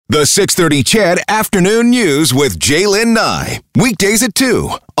The 6:30 Chad Afternoon News with Jaylen Nye. Weekdays at 2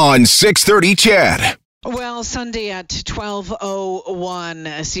 on 6:30 Chad. Well, Sunday at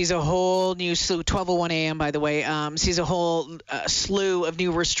 12:01 sees a whole new slew, 12:01 a.m., by the way, sees a whole slew of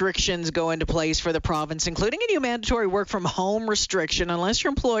new restrictions go into place for the province, including a new mandatory work-from-home restriction. Unless your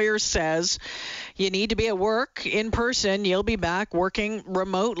employer says you need to be at work in person, you'll be back working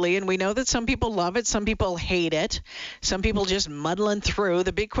remotely. And we know that some people love it, some people hate it, some people just muddling through.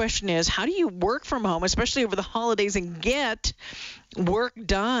 The big question is, how do you work from home, especially over the holidays, and get work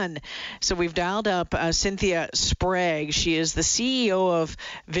done? So we've dialed up Cynthia Sprague. She is the CEO of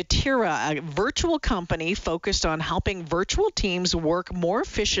Vitira, a virtual company focused on helping virtual teams work more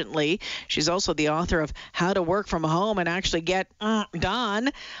efficiently. She's also the author of How to Work from Home and Actually Get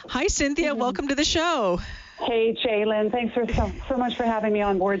Done. Hi, Cynthia. Welcome to the show. Hey, Jaylen. Thanks so much for having me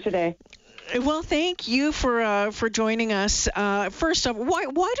on board today. Well, thank you for joining us. First off, why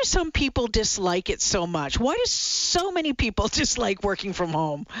do some people dislike it so much? Why do so many people dislike working from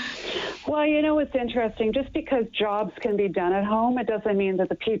home? Well, you know, it's interesting. Just because jobs can be done at home, it doesn't mean that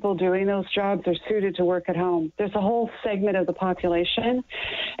the people doing those jobs are suited to work at home. There's a whole segment of the population,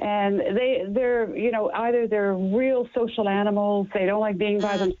 and they're either they're real social animals. They don't like being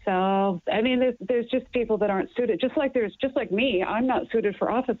by themselves. I mean, there's just people that aren't suited. Just like me, I'm not suited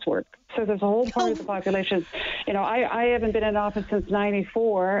for office work. So there's a whole part of the population. You know, I haven't been in office since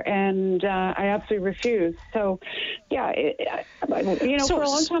 94, and I absolutely refuse. So, yeah, for a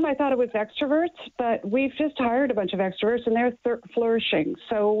long time I thought it was extroverts, but we've just hired a bunch of extroverts, and they're flourishing.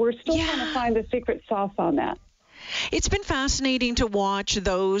 So we're still trying to find the secret sauce on that. It's been fascinating to watch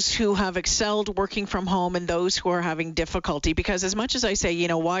those who have excelled working from home and those who are having difficulty, because as much as I say,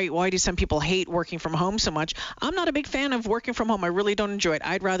 why do some people hate working from home so much? I'm not a big fan of working from home. I really don't enjoy it.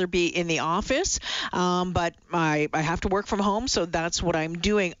 I'd rather be in the office, but I have to work from home, so that's what I'm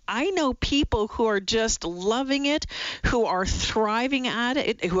doing. I know people who are just loving it, who are thriving at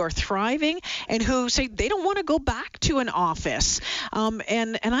it, who are thriving, and who say they don't want to go back to an office.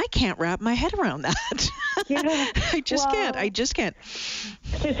 And I can't wrap my head around that. Yeah. I just can't.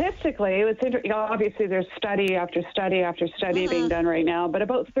 Statistically, obviously there's study after study after study being done right now, but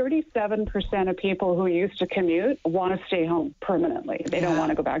about 37% of people who used to commute want to stay home permanently. They don't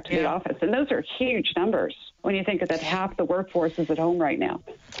want to go back to the office. And those are huge numbers when you think that half the workforce is at home right now.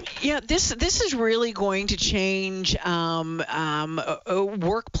 Yeah, this is really going to change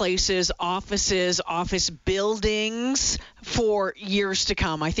workplaces, offices, office buildings for years to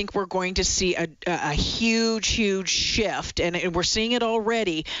come. I think we're going to see a huge shift, and we're seeing it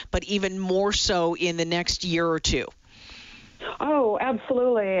already, but even more so in the next year or two. Oh,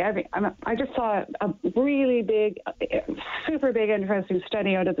 absolutely. I mean, I just saw a really big, super big, interesting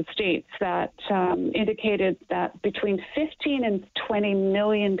study out of the States that indicated that between 15 and 20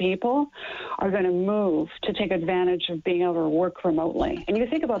 million people are going to move to take advantage of being able to work remotely. And you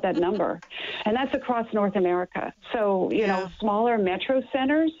think about that number, and that's across North America. So, smaller metro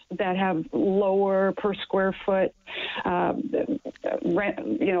centers that have lower per square foot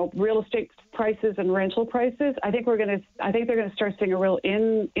real estate prices and rental prices, I think they're going to start seeing a real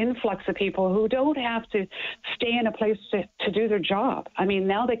influx of people who don't have to stay in a place to do their job. I mean,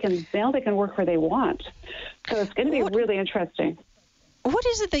 now they can work where they want. So it's going to be really interesting. What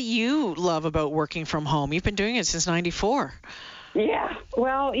is it that you love about working from home? You've been doing it since '94. Yeah.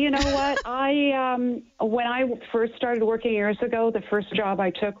 Well, you know what? When I first started working years ago, the first job I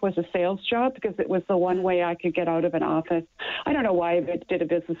took was a sales job because it was the one way I could get out of an office. I don't know why I did a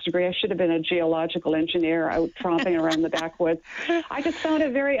business degree. I should have been a geological engineer out tromping around the backwoods. I just found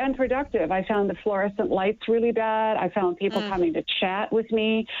it very unproductive. I found the fluorescent lights really bad. I found people coming to chat with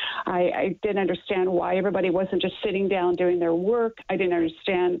me. I didn't understand why everybody wasn't just sitting down doing their work. I didn't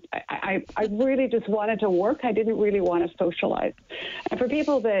understand. I really just wanted to work. I didn't really want to socialize. And for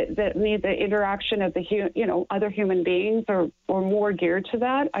people that need the interaction of the other human beings or more geared to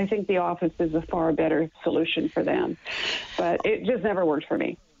that, I think the office is a far better solution for them. But it just never worked for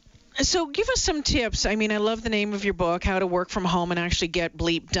me. So give us some tips. I mean, I love the name of your book, How to Work from Home and Actually Get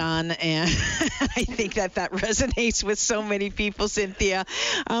Bleep Done. And I think that resonates with so many people, Cynthia.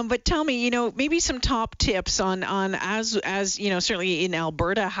 But tell me, maybe some top tips on as certainly in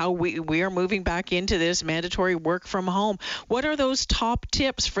Alberta, how we are moving back into this mandatory work from home. What are those top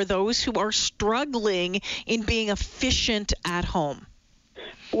tips for those who are struggling in being efficient at home?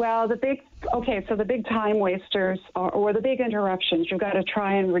 Well, the big time wasters or the big interruptions, you've got to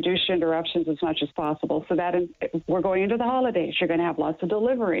try and reduce your interruptions as much as possible. So that we're going into the holidays. You're going to have lots of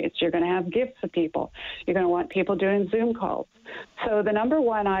deliveries. You're going to have gifts for people. You're going to want people doing Zoom calls. So the number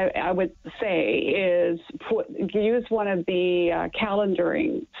one I would say is use one of the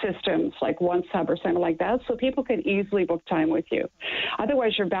calendaring systems like OneSub or something like that, so people can easily book time with you.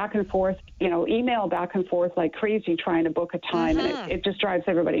 Otherwise, you're back and forth, email back and forth like crazy trying to book a time, and it just drives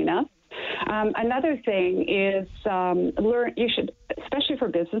everybody nuts. Another thing is you should, especially for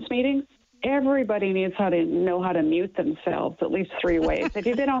business meetings, everybody needs to know how to mute themselves at least 3 ways. Have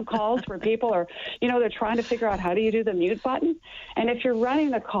you been on calls where people are, they're trying to figure out how do you do the mute button? And if you're running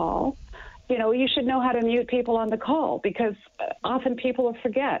the call, you should know how to mute people on the call, because often people will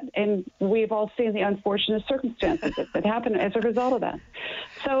forget. And we've all seen the unfortunate circumstances that happen as a result of that.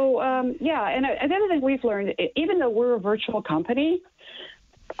 So, and another thing we've learned, even though we're a virtual company,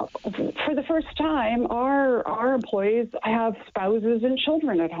 for the first time, our employees have spouses and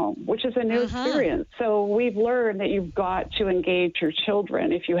children at home, which is a new experience. So we've learned that you've got to engage your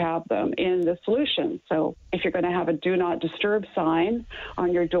children, if you have them, in the solution. So if you're going to have a do not disturb sign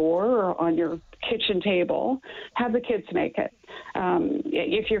on your door or on your kitchen table, have the kids make it.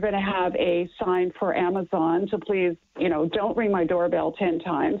 If you're going to have a sign for Amazon to please, don't ring my doorbell 10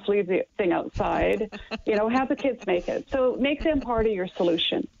 times, leave the thing outside, have the kids make it. So make them part of your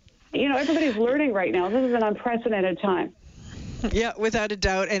solution. Everybody's learning right now. This is an unprecedented time. Yeah, without a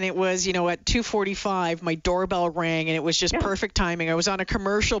doubt. And it was, at 2:45, my doorbell rang, and it was just perfect timing. I was on a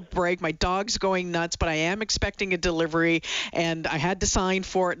commercial break. My dog's going nuts, but I am expecting a delivery, and I had to sign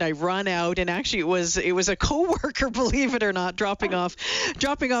for it, and I run out. And actually, it was a coworker, believe it or not, dropping off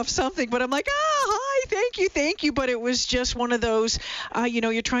something. But I'm like, hi, thank you. But it was just one of those,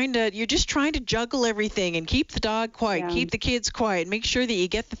 you're just trying to juggle everything and keep the dog quiet, keep the kids quiet, make sure that you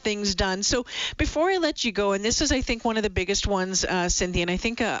get the things done. So before I let you go, and this is, I think, one of the biggest ones, Cynthia, and I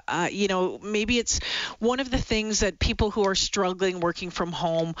think, maybe it's one of the things that people who are struggling working from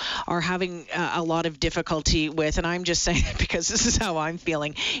home are having a lot of difficulty with, and I'm just saying it because this is how I'm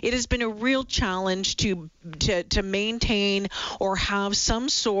feeling. It has been a real challenge to maintain or have some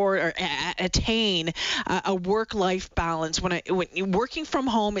sort or attain a work-life balance. When working from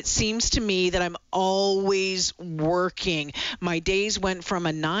home, it seems to me that I'm always working. My days went from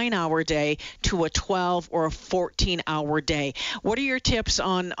a 9-hour day to a 12 or a 14-hour day. What are your tips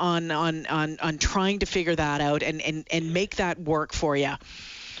on trying to figure that out and make that work for you?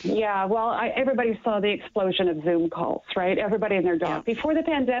 Yeah, well, everybody saw the explosion of Zoom calls, right? Everybody and their dog. Yeah. Before the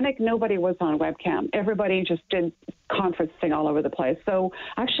pandemic, nobody was on webcam. Everybody just did conferencing all over the place. So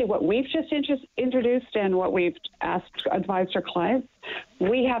actually what we've just introduced and what we've advised our clients,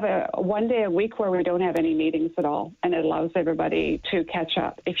 we have a 1 day a week where we don't have any meetings at all, and it allows everybody to catch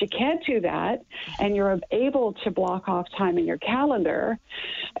up. If you can't do that and you're able to block off time in your calendar,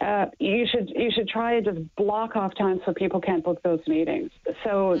 you should try and just block off time so people can't book those meetings.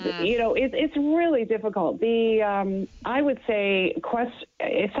 So, it's really difficult. I would say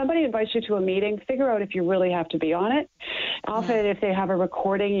if somebody invites you to a meeting, figure out if you really have to be on it. Often if they have a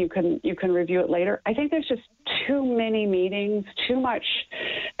recording, you can review it later. I think there's just too many meetings, too much.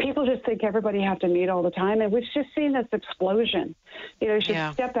 People just think everybody have to meet all the time, and we've just seen this explosion. You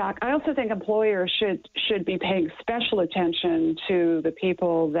should step back. I also think employers should be paying special attention to the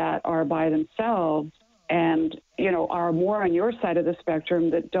people that are by themselves and, are more on your side of the spectrum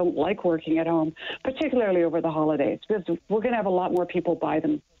that don't like working at home, particularly over the holidays, because we're going to have a lot more people by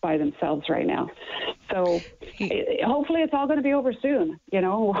themselves right now. So hopefully it's all going to be over soon,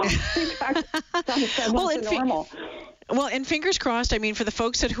 We'll be back to normal. Well, and fingers crossed, I mean, for the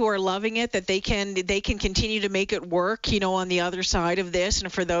folks who are loving it, that they can continue to make it work, on the other side of this.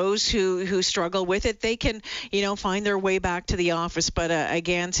 And for those who struggle with it, they can, find their way back to the office. But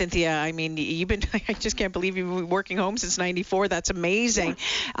again, Cynthia, I mean, I just can't believe you've been working home since '94. That's amazing.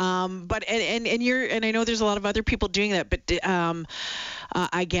 Yeah. But I know there's a lot of other people doing that. But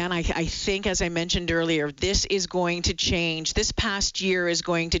again, I think, as I mentioned earlier, this is going to change. This past year is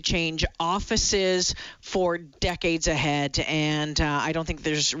going to change offices for decades ahead. And I don't think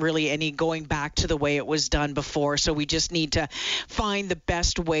there's really any going back to the way it was done before. So we just need to find the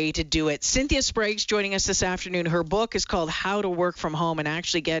best way to do it. Cynthia Sprague's joining us this afternoon. Her book is called How to Work from Home and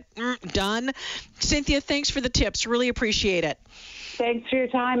Actually Get Done. Cynthia, thanks for the tips. Really appreciate it. Thanks for your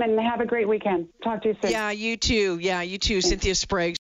time, and have a great weekend. Talk to you soon. Yeah, you too. Thanks. Cynthia Sprague.